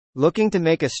Looking to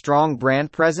make a strong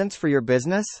brand presence for your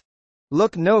business?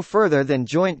 Look no further than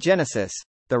Joint Genesis,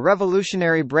 the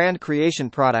revolutionary brand creation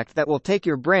product that will take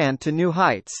your brand to new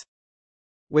heights.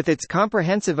 With its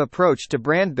comprehensive approach to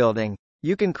brand building,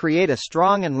 you can create a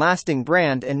strong and lasting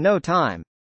brand in no time.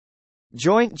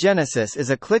 Joint Genesis is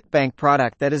a Clickbank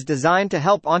product that is designed to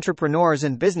help entrepreneurs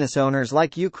and business owners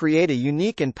like you create a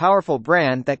unique and powerful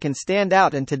brand that can stand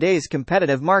out in today's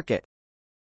competitive market.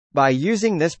 By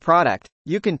using this product,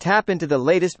 you can tap into the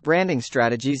latest branding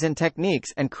strategies and techniques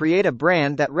and create a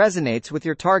brand that resonates with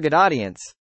your target audience.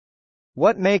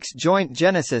 What makes Joint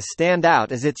Genesis stand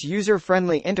out is its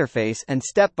user-friendly interface and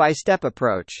step-by-step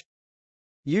approach.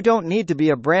 You don't need to be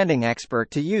a branding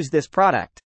expert to use this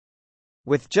product.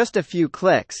 With just a few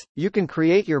clicks, you can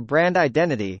create your brand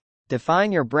identity,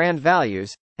 define your brand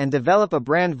values, and develop a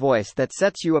brand voice that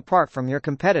sets you apart from your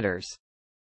competitors.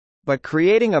 But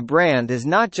creating a brand is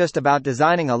not just about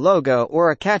designing a logo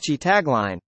or a catchy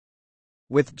tagline.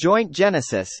 With Joint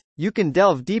Genesis, you can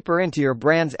delve deeper into your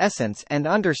brand's essence and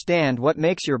understand what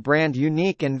makes your brand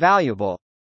unique and valuable.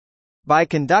 By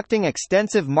conducting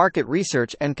extensive market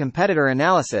research and competitor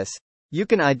analysis, you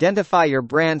can identify your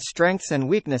brand's strengths and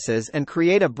weaknesses and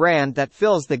create a brand that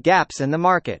fills the gaps in the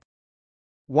market.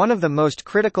 One of the most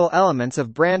critical elements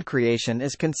of brand creation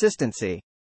is consistency.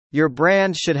 Your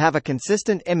brand should have a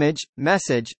consistent image,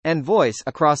 message, and voice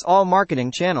across all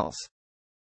marketing channels.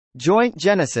 Joint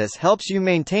Genesis helps you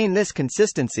maintain this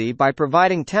consistency by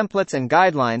providing templates and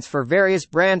guidelines for various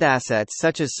brand assets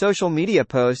such as social media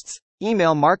posts,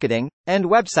 email marketing, and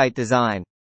website design.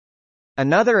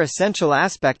 Another essential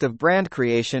aspect of brand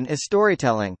creation is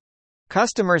storytelling.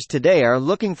 Customers today are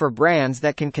looking for brands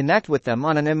that can connect with them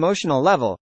on an emotional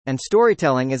level, and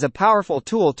storytelling is a powerful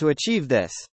tool to achieve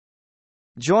this.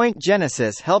 Joint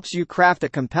Genesis helps you craft a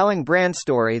compelling brand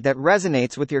story that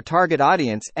resonates with your target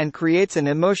audience and creates an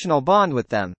emotional bond with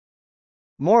them.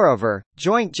 Moreover,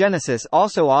 Joint Genesis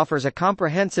also offers a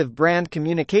comprehensive brand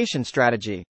communication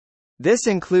strategy. This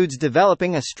includes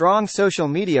developing a strong social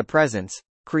media presence,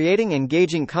 creating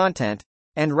engaging content,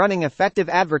 and running effective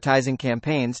advertising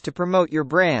campaigns to promote your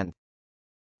brand.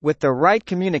 With the right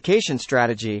communication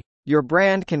strategy, your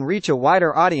brand can reach a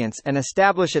wider audience and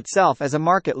establish itself as a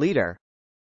market leader.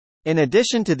 In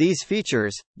addition to these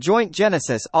features, Joint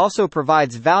Genesis also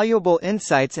provides valuable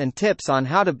insights and tips on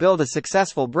how to build a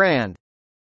successful brand.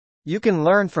 You can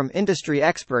learn from industry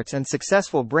experts and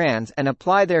successful brands and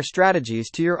apply their strategies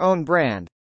to your own brand.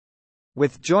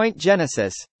 With Joint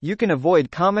Genesis, you can avoid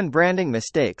common branding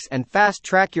mistakes and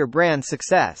fast-track your brand's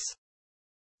success.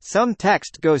 Some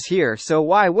text goes here, so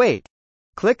why wait?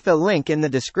 Click the link in the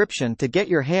description to get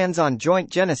your hands on Joint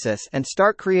Genesis and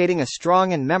start creating a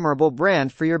strong and memorable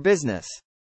brand for your business.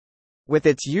 With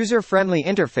its user-friendly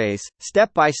interface,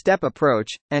 step-by-step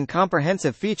approach, and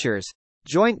comprehensive features,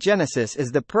 Joint Genesis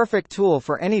is the perfect tool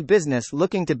for any business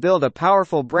looking to build a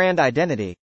powerful brand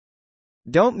identity.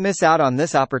 Don't miss out on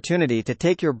this opportunity to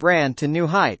take your brand to new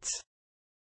heights.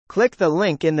 Click the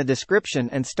link in the description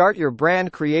and start your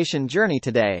brand creation journey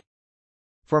today.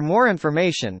 For more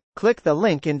information, click the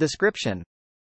link in description.